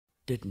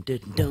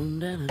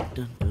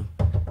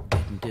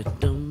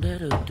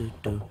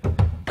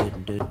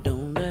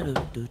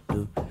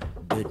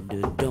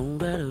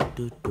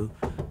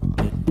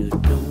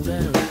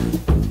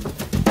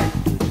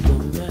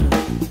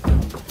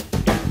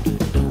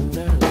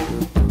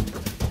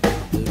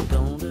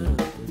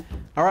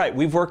All right,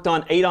 we've worked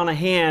on 8 on a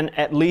hand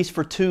at least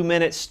for 2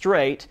 minutes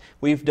straight.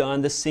 We've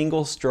done the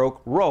single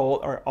stroke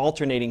roll, or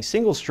alternating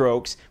single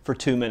strokes, for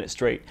 2 minutes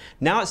straight.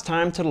 Now it's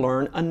time to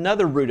learn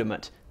another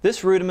rudiment.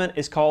 This rudiment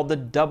is called the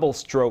double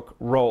stroke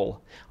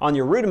roll. On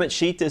your rudiment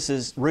sheet, this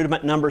is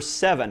rudiment number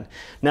 7.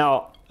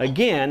 Now,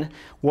 again,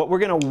 what we're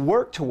going to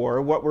work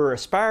toward, what we're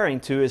aspiring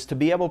to, is to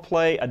be able to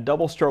play a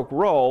double stroke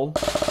roll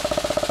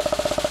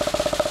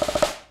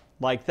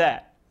like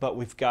that. But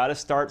we've got to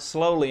start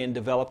slowly and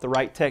develop the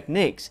right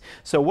techniques.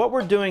 So what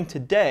we're doing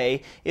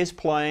today is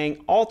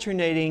playing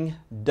alternating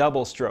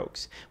double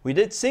strokes. We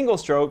did single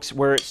strokes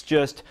where it's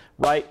just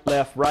right,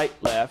 left, right,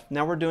 left.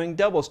 Now we're doing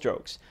double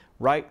strokes.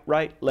 Right,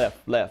 right,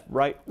 left, left,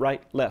 right,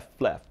 right,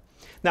 left, left.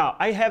 Now,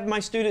 I have my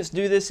students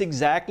do this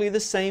exactly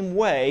the same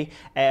way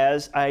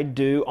as I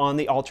do on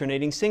the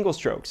alternating single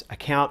strokes. I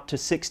count to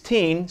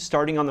 16,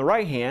 starting on the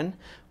right hand.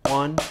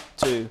 1,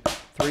 2,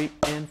 3,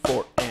 and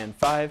 4, and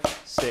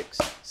 5, 6,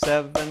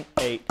 7,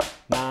 8,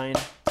 9,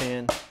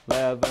 10,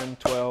 11,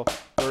 12,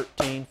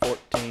 13,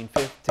 14,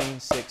 15,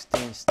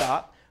 16,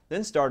 stop.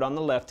 Then start on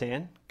the left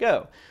hand.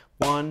 Go.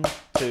 1,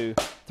 2,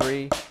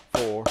 3,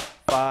 4,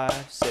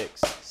 5,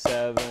 6,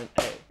 7,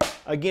 8.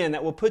 Again,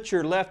 that will put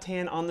your left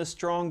hand on the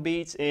strong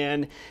beats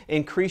and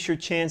increase your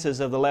chances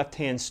of the left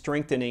hand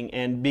strengthening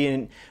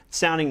and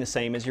sounding the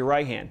same as your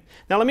right hand.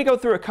 Now let me go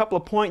through a couple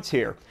of points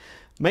here.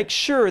 Make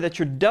sure that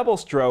your double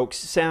strokes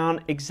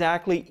sound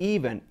exactly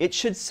even. It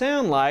should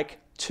sound like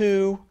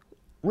 2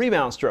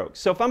 rebound strokes.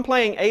 So if I'm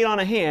playing 8 on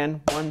a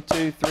hand, 1,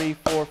 2, 3,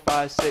 4,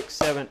 5, 6,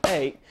 7,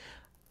 8,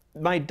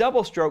 my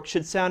double stroke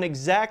should sound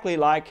exactly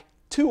like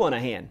 2 on a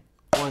hand.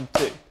 1,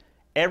 2.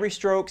 Every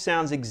stroke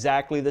sounds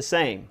exactly the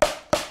same.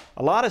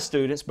 A lot of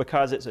students,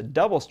 because it's a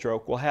double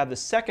stroke, will have the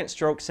second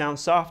stroke sound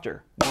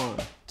softer. 1,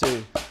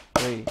 2,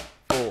 3,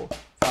 4,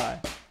 5.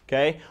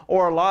 Okay?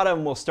 Or a lot of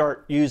them will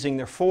start using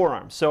their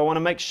forearms. So I want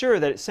to make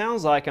sure that it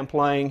sounds like I'm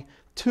playing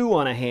 2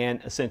 on a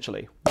hand,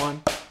 essentially.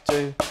 1,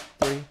 2,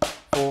 3,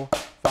 4,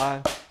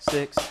 5,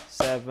 6,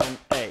 7,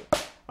 8.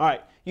 All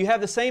right. You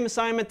have the same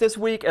assignment this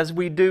week as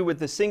we do with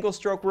the single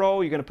stroke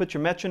roll. You're going to put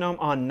your metronome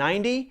on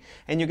 90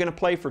 and you're going to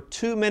play for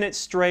 2 minutes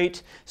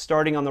straight,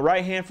 starting on the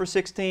right hand for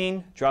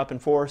 16, dropping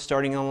 4,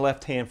 starting on the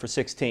left hand for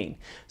 16.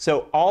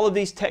 So all of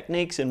these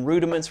techniques and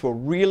rudiments will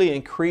really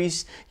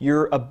increase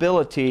your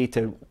ability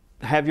to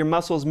have your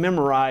muscles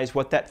memorize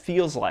what that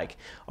feels like.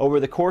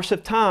 Over the course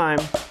of time,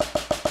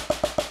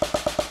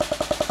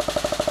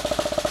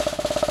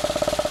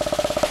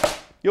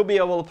 you'll be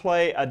able to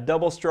play a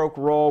double stroke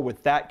roll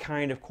with that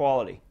kind of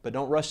quality. But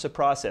don't rush the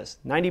process.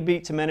 90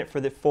 beats a minute for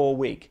the full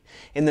week.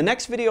 In the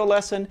next video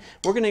lesson,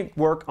 we're going to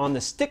work on the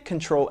stick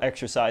control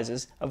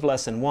exercises of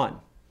lesson 1.